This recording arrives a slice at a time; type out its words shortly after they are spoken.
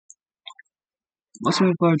What's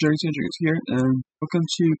up, Jerry Sanders here, and welcome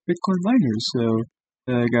to Bitcoin Miners. So,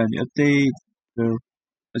 I got an update, so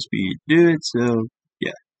let's do it. So,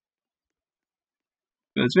 yeah,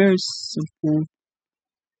 so it's very simple.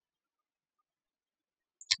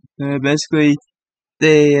 Basically,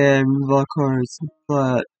 they remove all cards,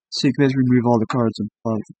 but so you can basically remove all the cards and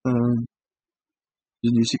plot the phone.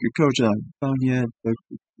 There's a new secret code I haven't found yet, but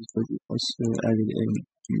it's also added a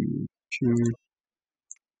future.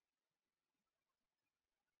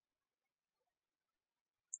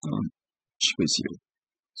 Choice here.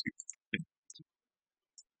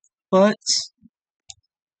 But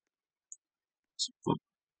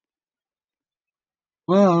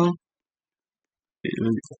well,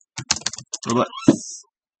 let's.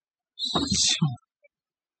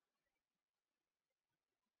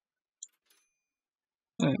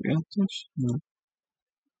 There we go. No.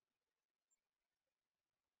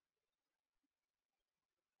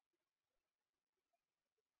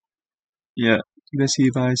 Yeah, you guys see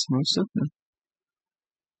buy some more stuff now.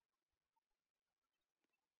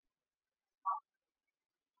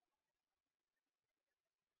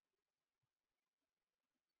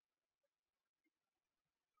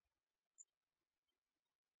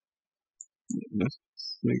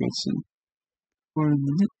 We got some 4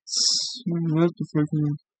 minutes. 1 minute before we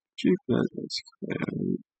can shoot, but that's clear.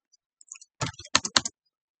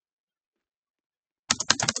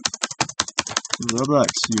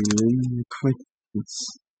 Roblox, you really quick.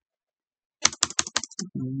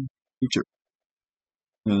 Feature.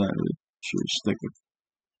 No, not really. Sure, stick it.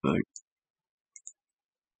 Like,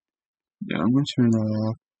 yeah, I'm gonna turn that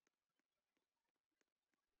off.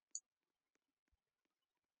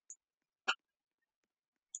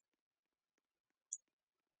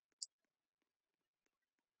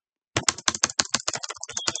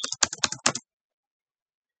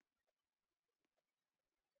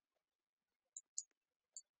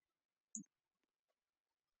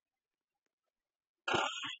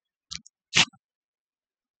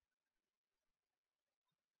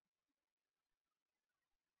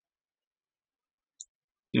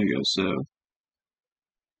 There you go, so.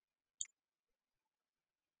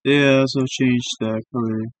 Yeah, so change that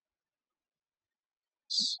color.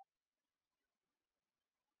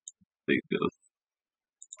 There you go.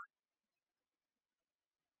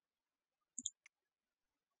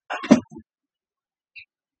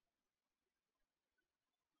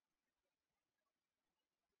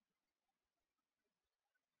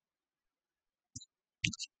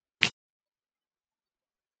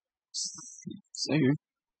 So here.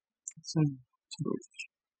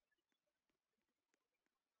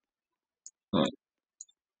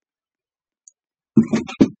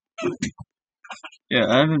 Yeah,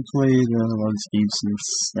 I haven't played a lot of this game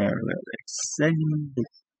since like 7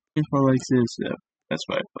 info like this, so that's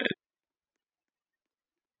why I played it.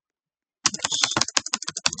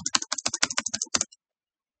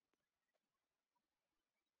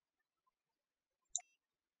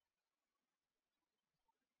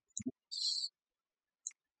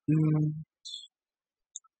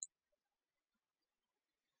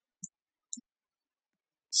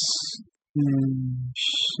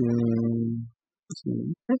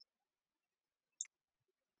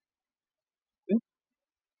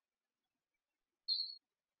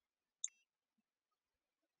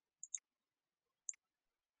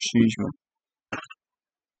 Change one.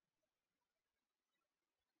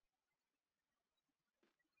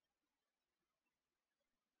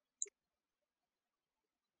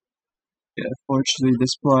 Yeah, fortunately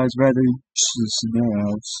this supply is rather useless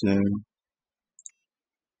now, so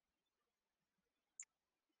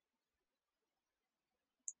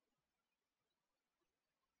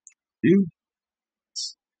do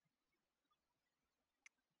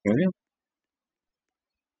yeah.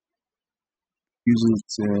 Use it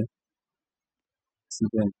to see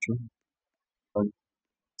that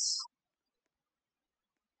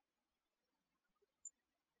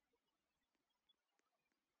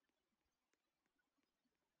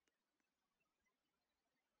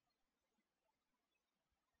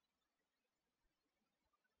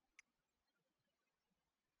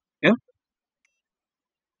yeah.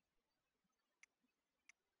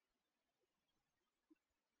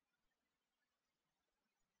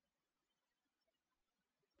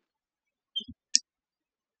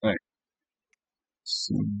 Alright.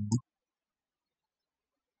 So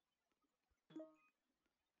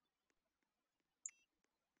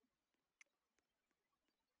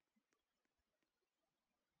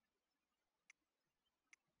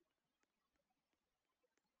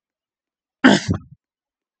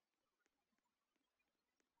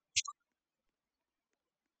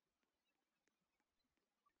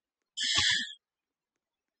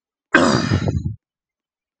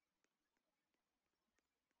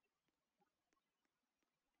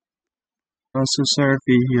Also, sorry if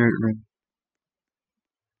you hear it ring.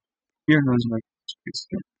 Here knows my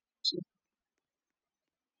stuff. So,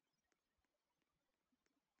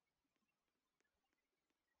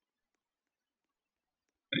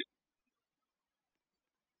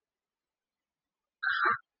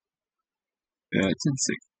 yeah, it's in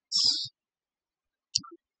 6.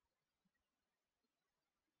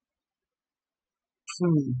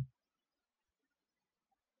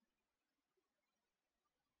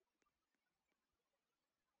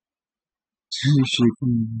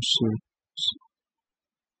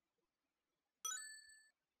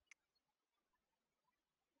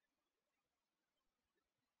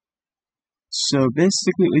 So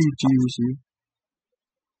basically what you do is you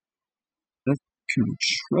let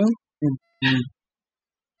control and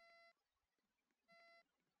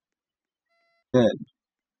then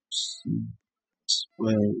switch.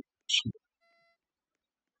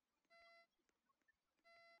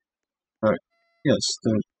 Alright, yes,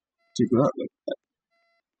 to go out like that.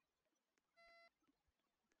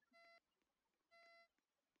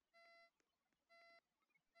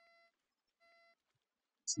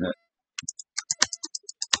 It's not.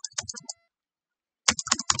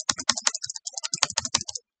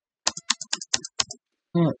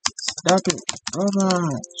 Oh, stop it!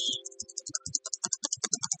 Robot!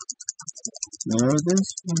 No, this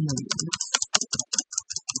one.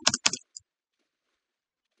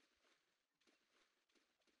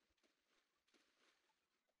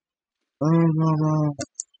 Oh, robot!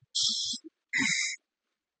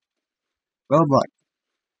 Robot,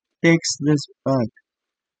 fix this bug.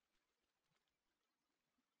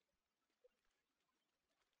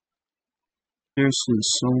 Seriously,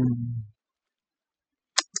 so.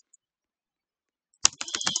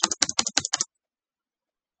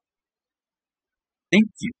 Thank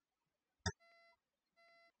you.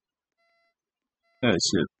 Alright,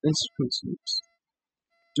 so this puts us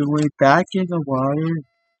the way back in the water.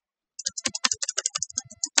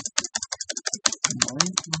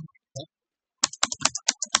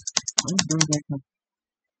 I'm going back up.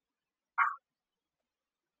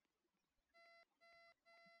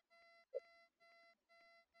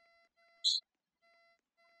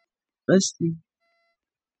 Let's do.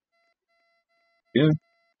 Yeah.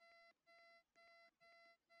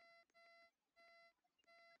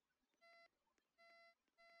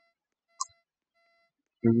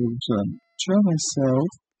 Try myself.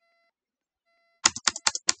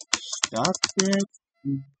 Stop it.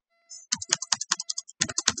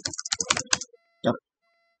 Yep.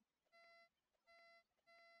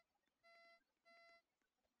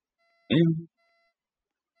 And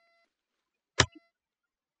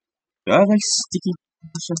do I have like sticky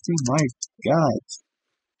or something? My god.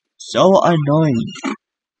 So annoying.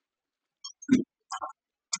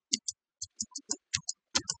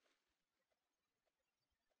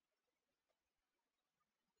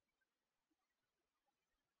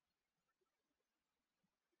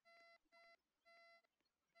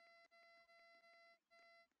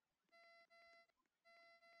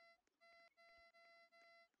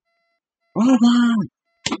 Robot!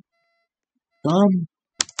 Dumb.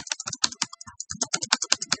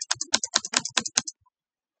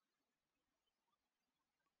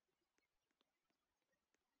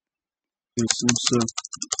 So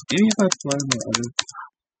maybe if I play my other.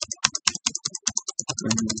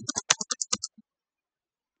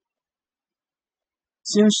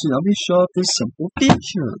 Seriously, let me show off this simple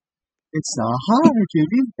feature. It's not hard to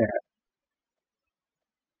do that.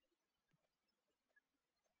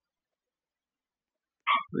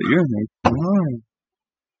 But you're like, why?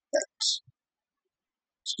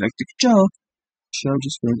 Select the control. Show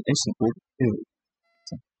just made a simple build.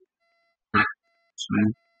 So,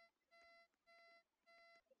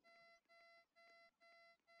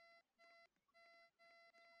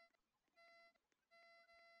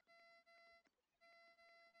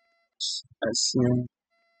 that's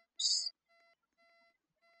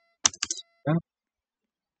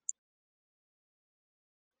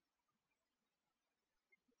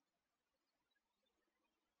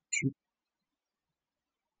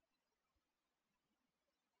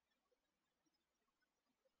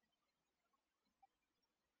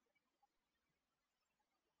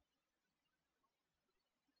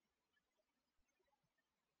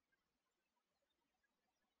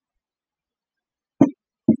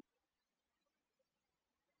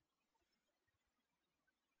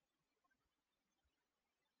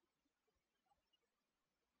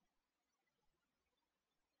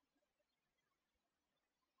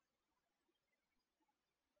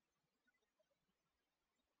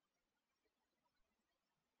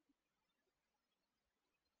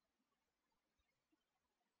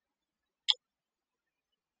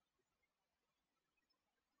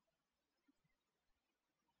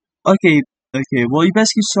Okay, well, you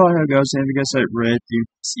basically saw how it goes, and if you guys like read, you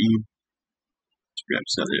can see the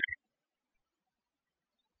episode there.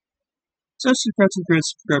 So subscribe to the grid,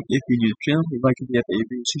 subscribe if you're new to the channel, if you like if you have a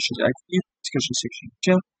video section to active discussion section of the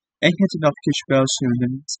channel, and hit the notification bell so you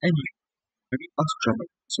don't miss any. Okay, awesome job.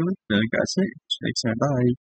 So, guys, next time, bye.